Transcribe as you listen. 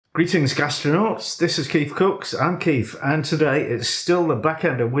Greetings gastronauts, this is KeefCooks, I'm Keef, and today it's still the back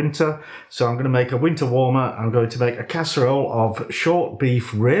end of winter, so I'm going to make a winter warmer. I'm going to make a casserole of short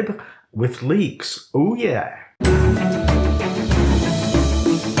beef rib with leeks. Oh yeah!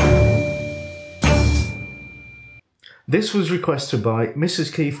 This was requested by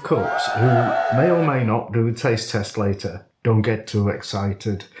Mrs. KeefCooks, who may or may not do a taste test later. Don't get too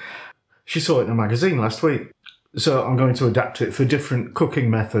excited. She saw it in a magazine last week. So I'm going to adapt it for different cooking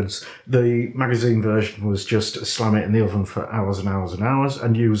methods. The magazine version was just slam it in the oven for hours and hours and hours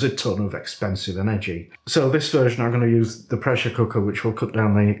and use a ton of expensive energy. So this version I'm going to use the pressure cooker, which will cut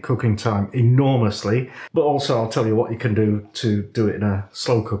down the cooking time enormously. But also I'll tell you what you can do to do it in a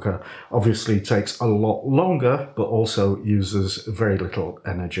slow cooker. Obviously it takes a lot longer, but also uses very little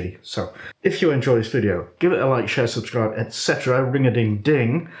energy. So if you enjoy this video, give it a like, share, subscribe, etc. Ring a ding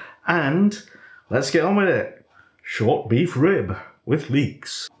ding, and let's get on with it. Short beef rib with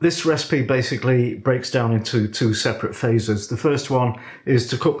leeks. This recipe basically breaks down into two separate phases. The first one is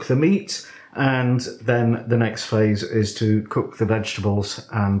to cook the meat, and then the next phase is to cook the vegetables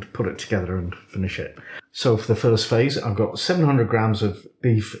and put it together and finish it. So for the first phase, I've got 700 grams of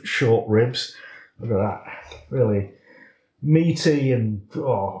beef short ribs. Look at that, really meaty and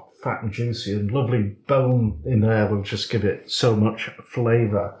fat and juicy, and lovely bone in there will just give it so much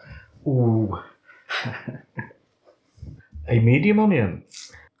flavour. Ooh. A medium onion,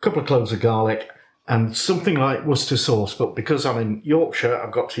 a couple of cloves of garlic, and something like Worcester sauce, but because I'm in Yorkshire,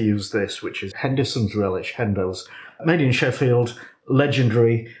 I've got to use this, which is Henderson's relish, Hendo's. Made in Sheffield,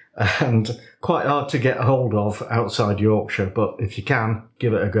 legendary, and quite hard to get a hold of outside Yorkshire, but if you can,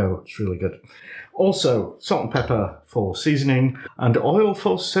 give it a go, it's really good. Also, salt and pepper for seasoning, and oil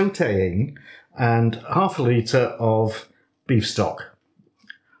for sautéing, and half a litre of beef stock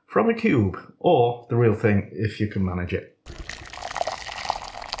from a cube, or the real thing if you can manage it.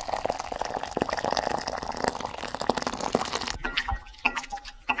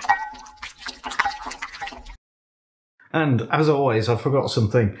 And as always, I forgot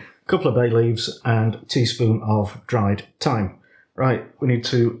something. A couple of bay leaves and a teaspoon of dried thyme. Right, we need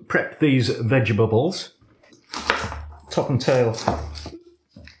to prep these vegetables. Top and tail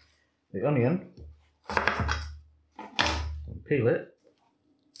the onion. Peel it.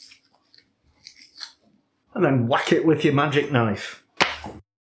 And then whack it with your magic knife.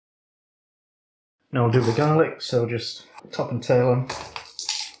 Now I'll do the garlic, so just top and tail them.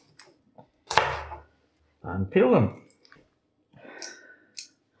 And peel them.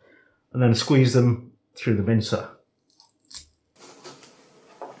 And then squeeze them through the mincer.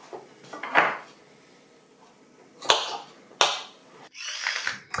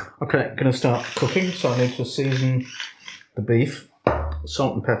 Okay, going to start cooking, so I need to season the beef,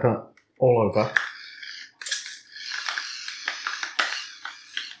 salt and pepper all over.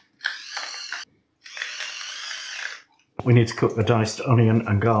 We need to cook the diced onion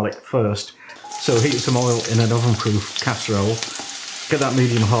and garlic first. So heat some oil in an oven-proof casserole. Get that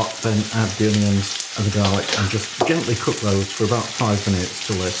medium hot, then add the onions and the garlic and just gently cook those for about 5 minutes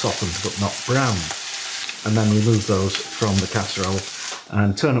till they're softened but not brown. And then remove those from the casserole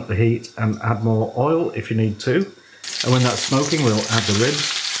and turn up the heat and add more oil if you need to. And when that's smoking, we'll add the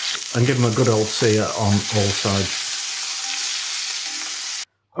ribs and give them a good old sear on all sides.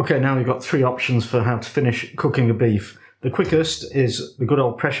 Okay, now we've got 3 options for how to finish cooking the beef. The quickest is the good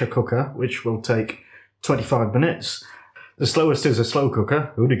old pressure cooker, which will take 25 minutes. The slowest is a slow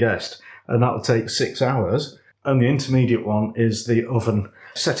cooker, who'd have guessed, and that'll take 6 hours. And the intermediate one is the oven.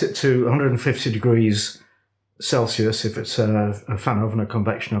 Set it to 150 degrees Celsius if it's a fan oven, a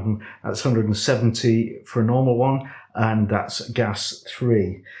convection oven. That's 170 for a normal one, and that's gas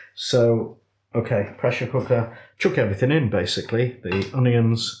 3. So, okay, pressure cooker, chuck everything in basically. The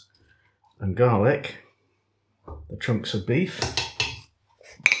onions and garlic, the chunks of beef,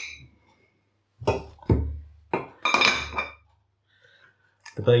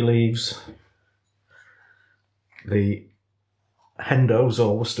 the bay leaves, the Hendo's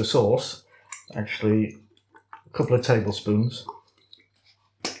or Worcester sauce, actually a couple of tablespoons,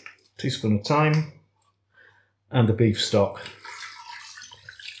 teaspoon of thyme, and the beef stock.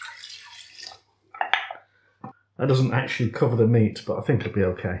 That doesn't actually cover the meat, but I think it'll be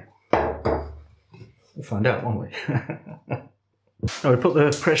okay. We'll find out, won't we? Now we put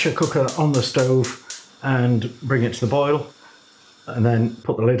the pressure cooker on the stove and bring it to the boil, and then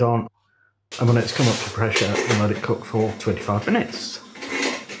put the lid on, and when it's come up to pressure, we'll let it cook for 25 minutes.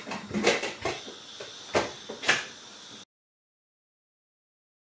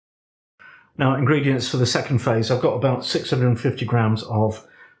 Now, ingredients for the second phase. I've got about 650 grams of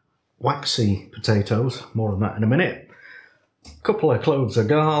waxy potatoes, more on that in a minute. a couple of cloves of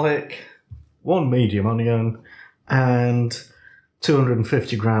garlic, 1 medium onion, and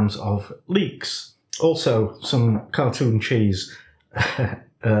 250 grams of leeks. Also some cartoon cheese,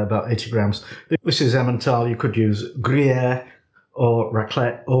 about 80 grams. This is Emmental. You could use Gruyere or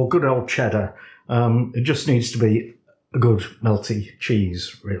raclette or good old cheddar. It just needs to be a good melty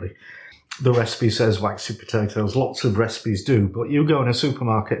cheese, really. The recipe says waxy potatoes. Lots of recipes do, but you go in a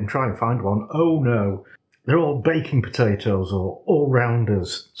supermarket and try and find one. Oh no, they're all baking potatoes or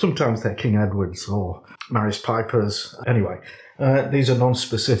all-rounders. Sometimes they're King Edwards or Maris Pipers. Anyway, these are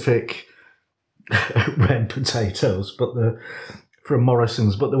non-specific red potatoes, but from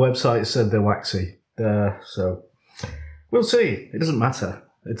Morrison's, but the website said they're waxy. So we'll see. It doesn't matter.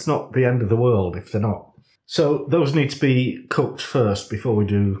 It's not the end of the world if they're not. So those need to be cooked first before we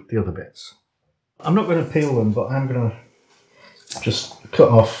do the other bits. I'm not going to peel them, but I'm going to just cut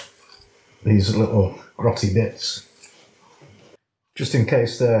off these little grotty bits, just in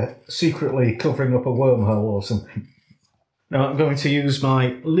case they're secretly covering up a wormhole or something. Now I'm going to use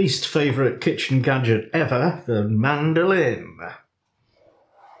my least favourite kitchen gadget ever, the mandolin.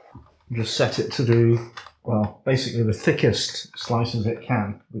 Just set it to do, well, basically the thickest slices it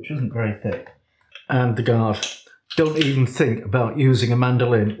can, which isn't very thick. And the guard. Don't even think about using a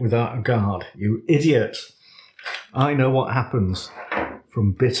mandolin without a guard, you idiot. I know what happens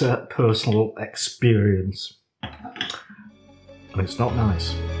from bitter personal experience. And it's not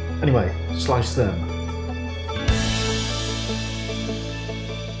nice. Anyway, slice them.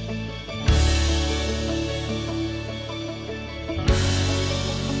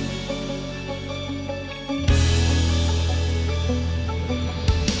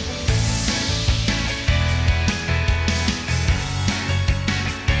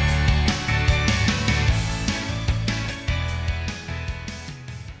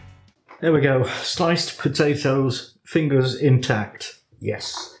 There we go, sliced potatoes, fingers intact.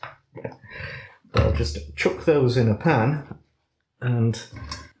 Yes. I'll just chuck those in a pan and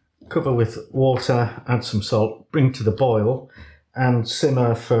cover with water, add some salt, bring to the boil and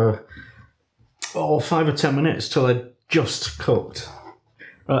simmer for 5 or 10 minutes till they're just cooked.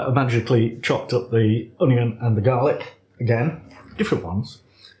 I magically chopped up the onion and the garlic, again, different ones.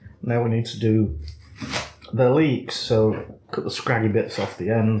 Now we need to do the leeks, so cut the scraggy bits off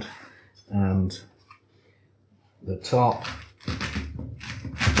the end and the top.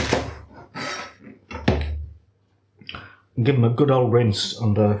 And give them a good old rinse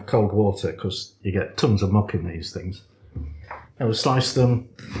under cold water because you get tons of muck in these things. Now we'll slice them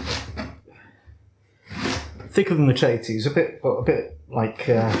thicker than the taties, a bit like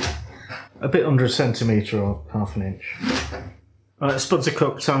a bit under a centimetre or half an inch. Right, the spuds are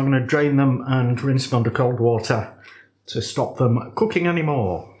cooked, so I'm going to drain them and rinse them under cold water to stop them cooking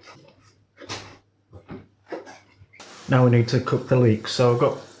anymore. Now we need to cook the leeks, so I've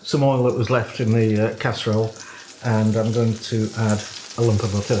got some oil that was left in the casserole and I'm going to add a lump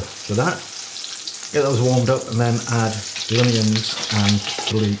of butter to that. Get those warmed up and then add the onions and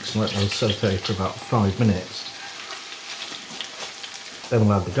the leeks and let those saute for about 5 minutes. Then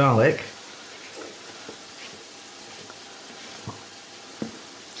we'll add the garlic.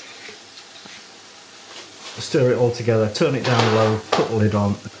 Stir it all together, turn it down low, put the lid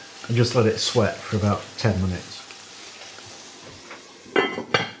on and just let it sweat for about 10 minutes.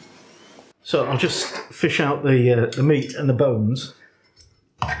 So I'll just fish out the meat and the bones.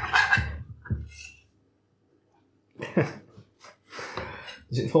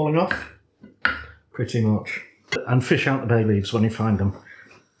 Is it falling off? Pretty much. And fish out the bay leaves when you find them.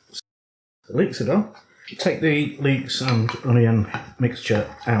 The leeks are done. Take the leeks and onion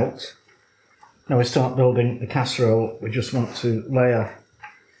mixture out. Now we start building the casserole. We just want to layer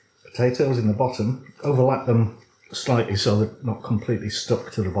potatoes in the bottom, overlap them slightly so they're not completely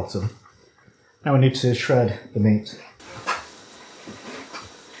stuck to the bottom. Now we need to shred the meat.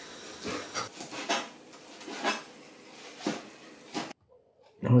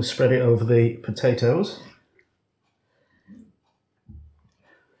 And we'll spread it over the potatoes.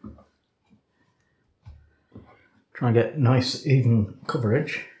 Try and get nice even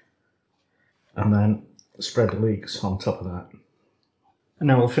coverage. And then spread the leeks on top of that. And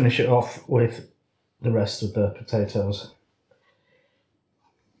now we'll finish it off with the rest of the potatoes.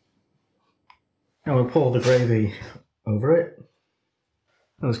 Now we'll pour the gravy over it.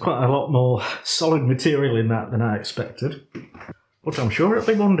 There's quite a lot more solid material in that than I expected, but I'm sure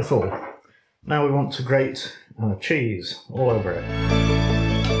it'll be wonderful. Now we want to grate cheese all over it.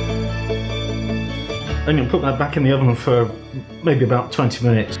 Then you'll put that back in the oven for maybe about 20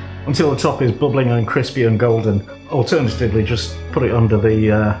 minutes until the top is bubbling and crispy and golden. Alternatively, just put it under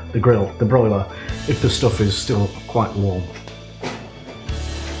the grill, the broiler, if the stuff is still quite warm.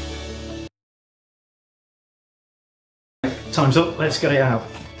 Time's up, let's get it out.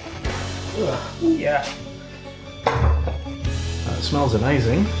 Yeah. That smells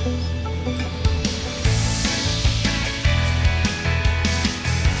amazing.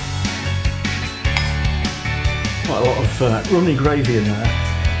 Quite a lot of runny gravy in there.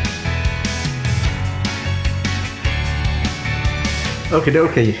 Okie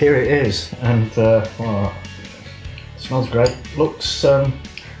dokie, here it is, and oh, smells great. Looks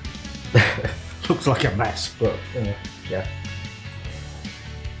looks like a mess, but yeah.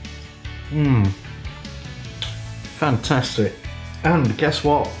 Fantastic. And guess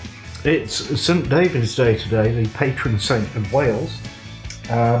what? It's St David's Day today, the patron saint of Wales,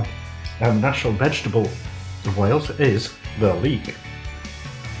 and national vegetable of Wales is the leek.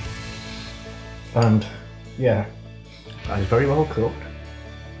 And yeah, that is very well cooked.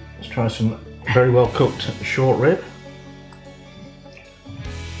 Let's try some very well cooked short rib.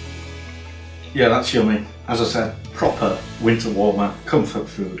 Yeah, that's yummy. As I said, proper winter warmer comfort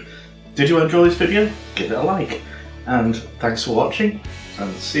food. Did you enjoy this video? Give it a like. And thanks for watching,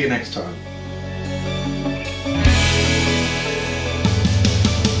 and see you next time.